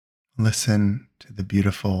Listen to the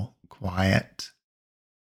beautiful quiet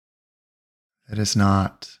that is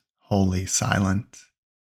not wholly silent.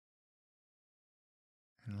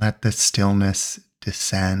 And let the stillness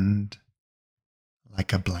descend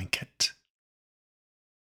like a blanket.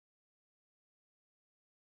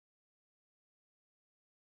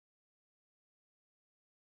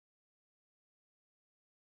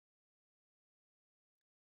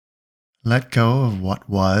 Let go of what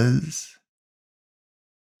was,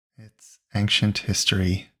 its ancient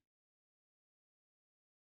history,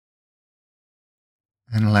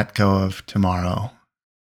 and let go of tomorrow.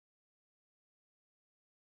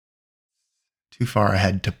 Too far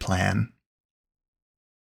ahead to plan.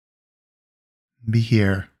 Be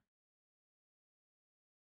here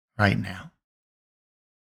right now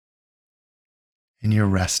in your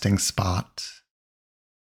resting spot,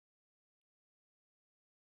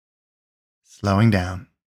 slowing down,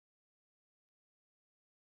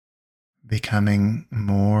 becoming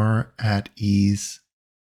more at ease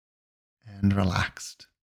and relaxed.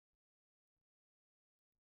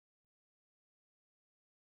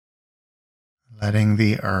 Letting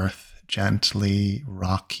the earth gently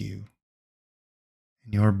rock you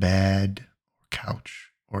in your bed or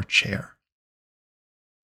couch or chair.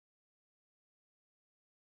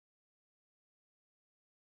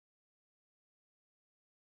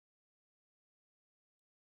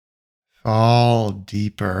 Fall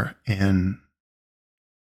deeper in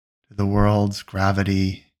to the world's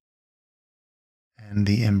gravity and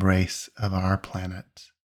the embrace of our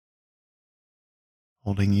planet,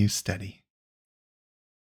 holding you steady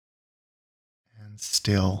and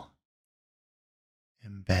still,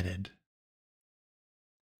 embedded,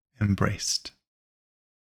 embraced.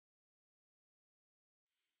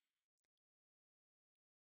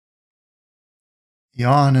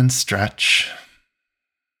 Yawn and stretch.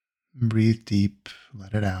 Breathe deep,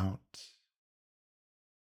 let it out.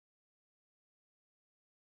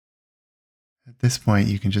 At this point,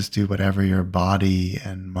 you can just do whatever your body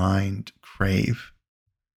and mind crave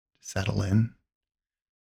to settle in.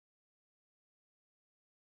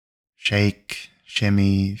 Shake,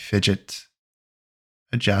 shimmy, fidget,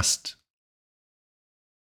 adjust.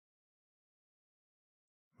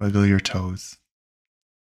 Wiggle your toes.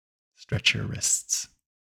 Stretch your wrists.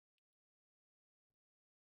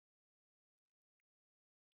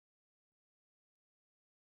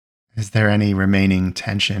 Is there any remaining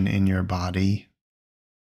tension in your body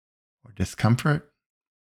or discomfort?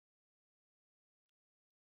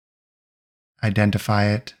 Identify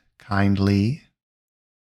it kindly.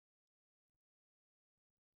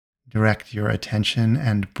 Direct your attention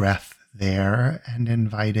and breath there and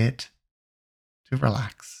invite it to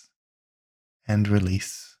relax and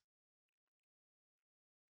release.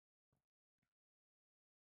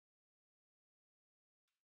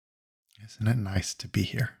 Isn't it nice to be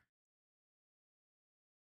here?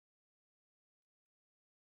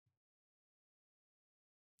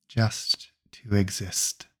 Just to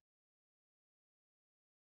exist.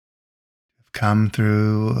 I've come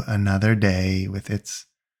through another day with its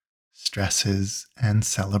stresses and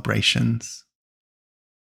celebrations.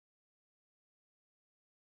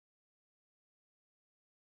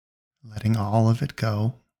 Letting all of it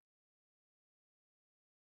go.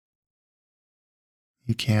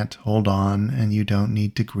 You can't hold on and you don't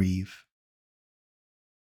need to grieve.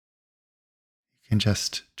 You can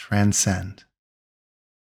just transcend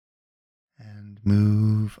and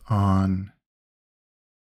move on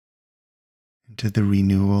into the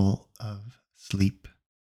renewal of sleep,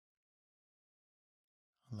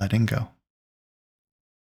 letting go.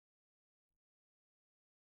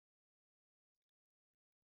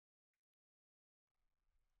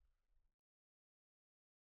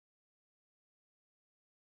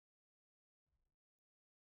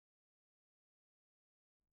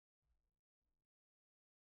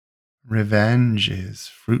 Revenge is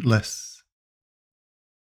fruitless.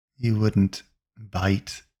 You wouldn't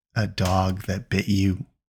bite a dog that bit you.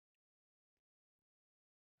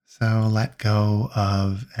 So let go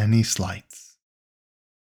of any slights,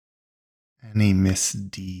 any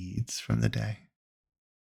misdeeds from the day.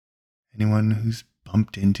 Anyone who's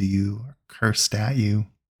bumped into you or cursed at you,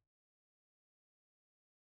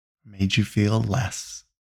 made you feel less.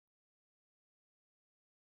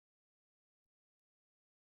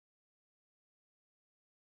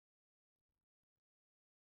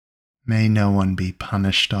 May no one be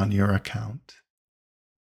punished on your account.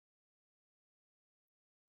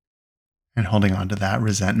 And holding on to that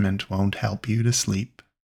resentment won't help you to sleep.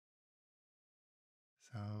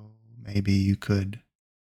 So maybe you could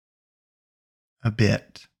a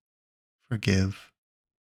bit forgive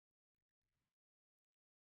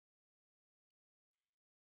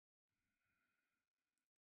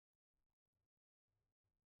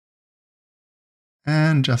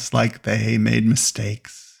And just like they made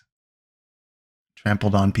mistakes,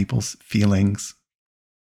 trampled on people's feelings,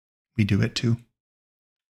 we do it too.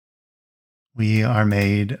 We are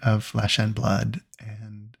made of flesh and blood,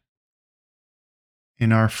 and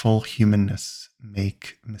in our full humanness,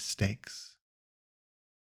 make mistakes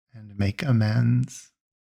and make amends.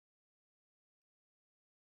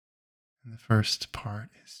 And the first part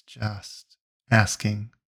is just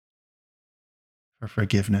asking for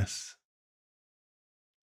forgiveness,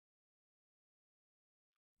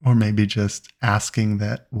 or maybe just asking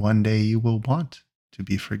that one day you will want to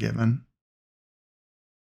be forgiven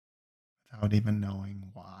without even knowing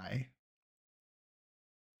why.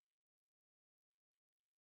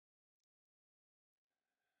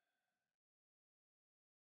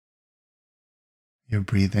 You're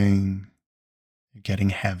breathing, you're getting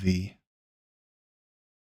heavy,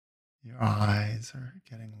 your eyes are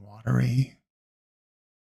getting watery,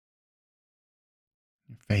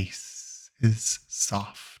 your face is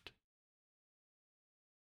soft.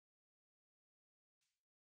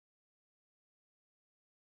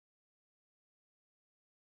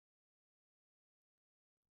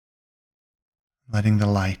 Letting the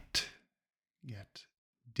light get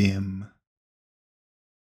dim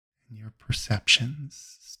and your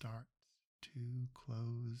perceptions start to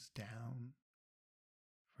close down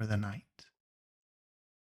for the night.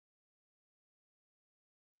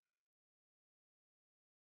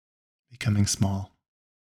 Becoming small,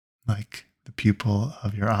 like the pupil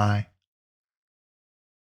of your eye,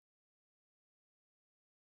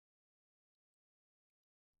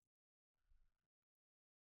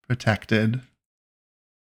 protected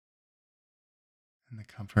in the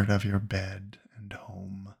comfort of your bed and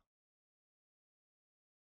home,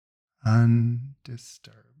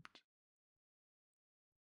 undisturbed.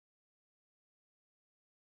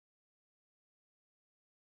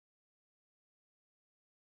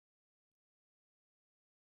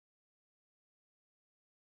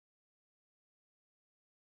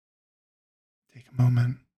 Take a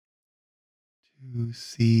moment to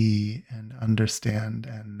see and understand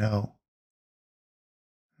and know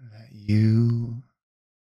that you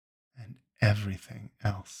and everything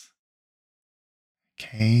else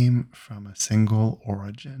came from a single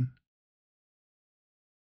origin,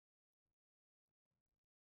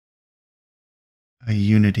 a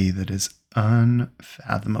unity that is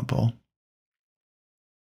unfathomable.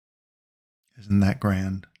 Isn't that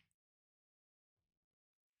grand?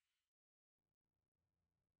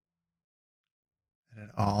 That it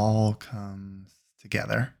all comes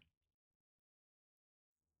together.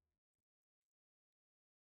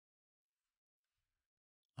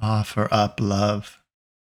 Offer up love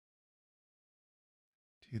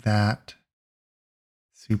to that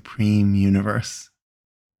supreme universe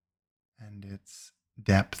and its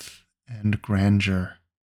depth and grandeur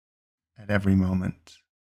at every moment.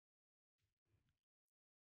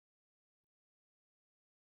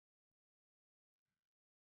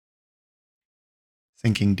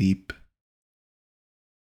 Sinking deep,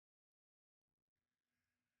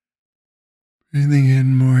 breathing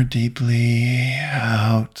in more deeply,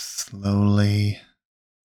 out slowly.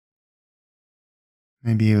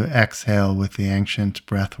 Maybe you exhale with the ancient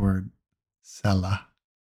breath word, Sela.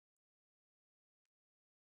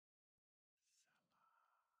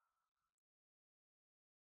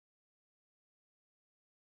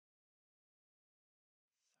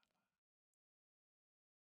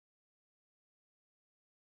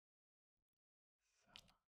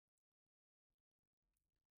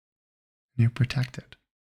 You're protected.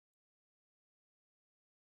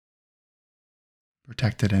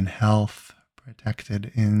 Protected in health,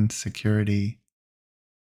 protected in security,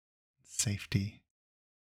 safety,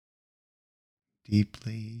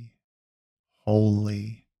 deeply,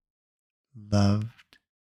 wholly loved,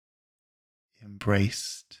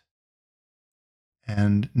 embraced,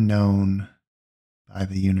 and known by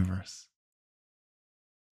the universe.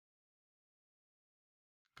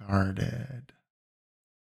 Guarded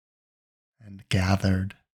and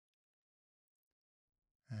gathered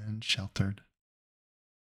and sheltered.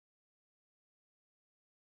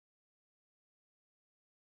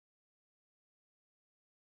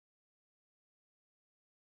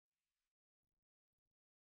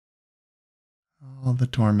 All the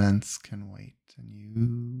torments can wait and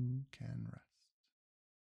you can rest.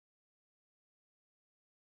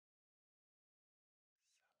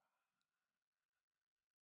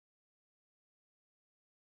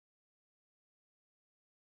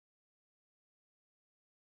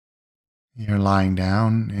 You're lying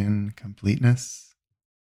down in completeness,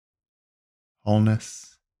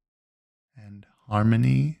 wholeness, and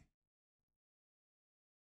harmony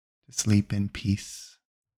to sleep in peace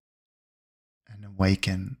and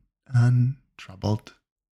awaken untroubled,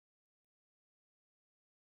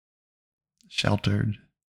 sheltered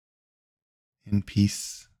in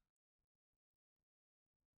peace,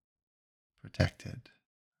 protected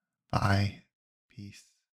by peace.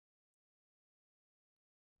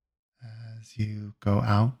 As you go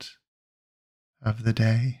out of the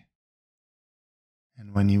day,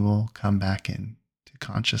 and when you will come back into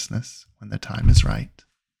consciousness when the time is right.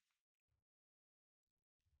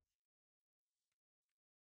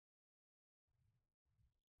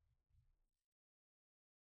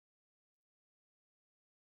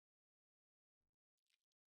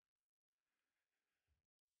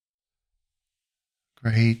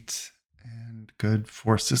 Great and good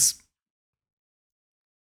forces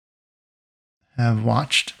have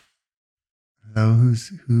watched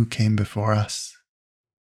those who came before us.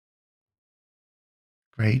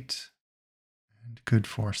 Great and good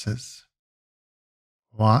forces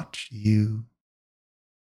watch you,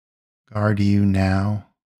 guard you now,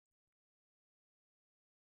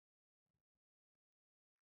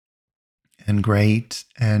 and great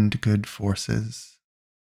and good forces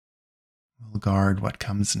will guard what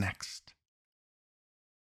comes next.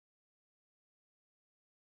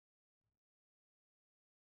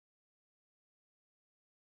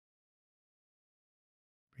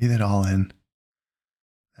 Breathe it all in,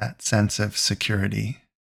 that sense of security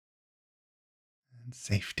and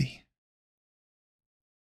safety.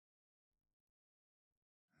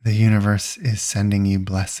 The universe is sending you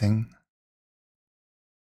blessing,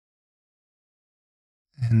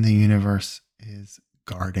 and the universe is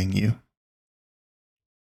guarding you.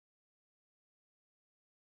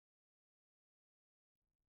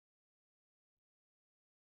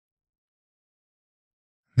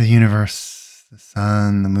 The universe, the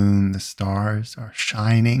sun, the moon, the stars are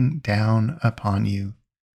shining down upon you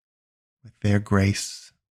with their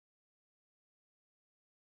grace.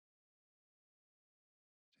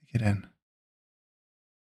 Take it in.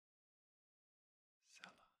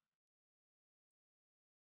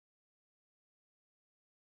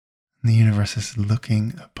 And the universe is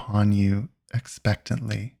looking upon you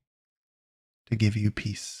expectantly to give you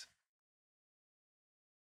peace.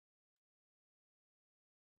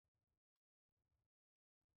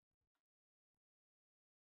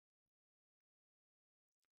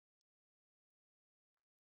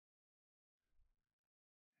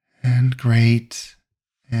 And great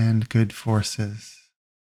and good forces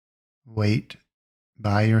wait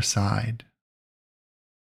by your side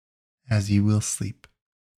as you will sleep.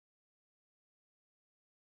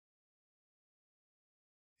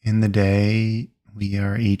 In the day, we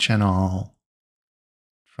are each and all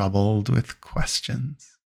troubled with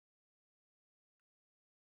questions.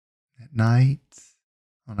 At night,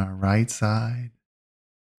 on our right side,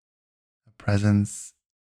 a presence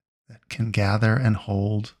that can gather and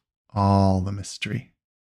hold all the mystery.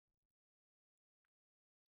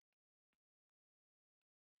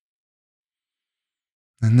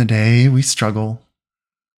 In the day, we struggle,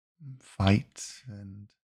 fight, and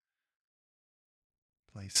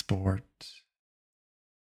play sport,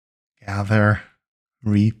 gather,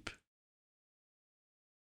 reap.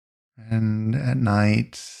 And at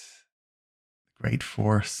night, the great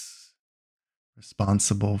force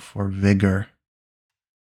responsible for vigor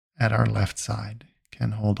at our left side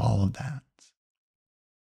can hold all of that.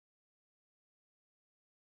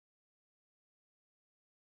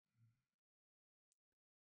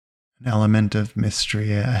 An element of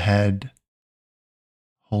mystery ahead,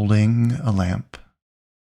 holding a lamp,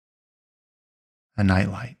 a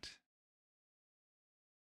nightlight.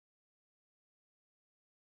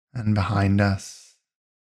 And behind us,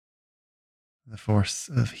 the force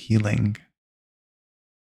of healing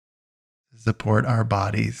to support our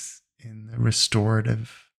bodies in the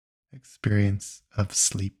restorative experience of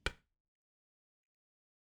sleep.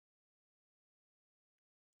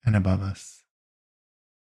 And above us,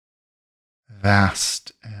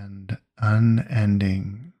 vast and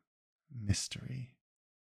unending mystery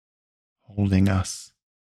holding us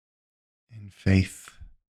in faith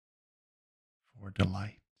for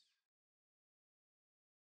delight.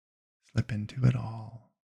 Slip into it all.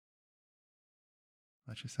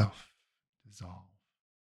 Let yourself dissolve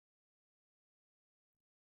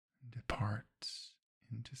and depart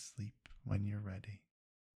into sleep when you're ready.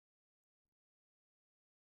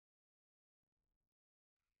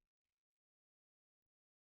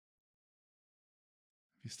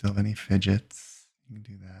 If you still have any fidgets, you can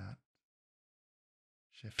do that.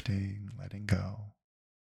 Shifting, letting go.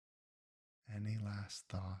 Any last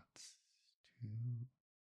thoughts to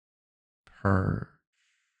purge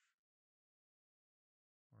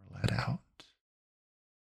or let out.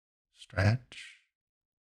 Stretch.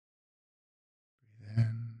 Breathe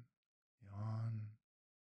in. Yawn.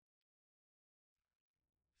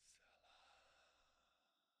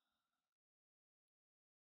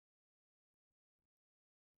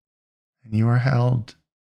 And you are held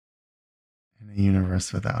in a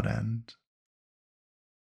universe without end.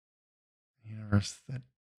 A universe that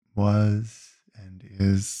was and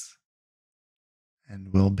is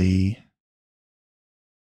and will be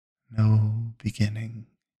no beginning,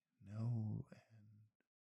 no end,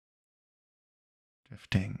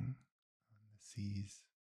 drifting on the seas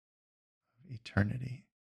of eternity,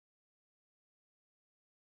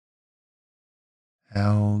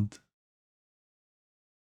 held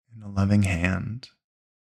in a loving hand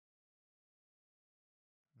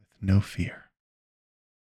with no fear.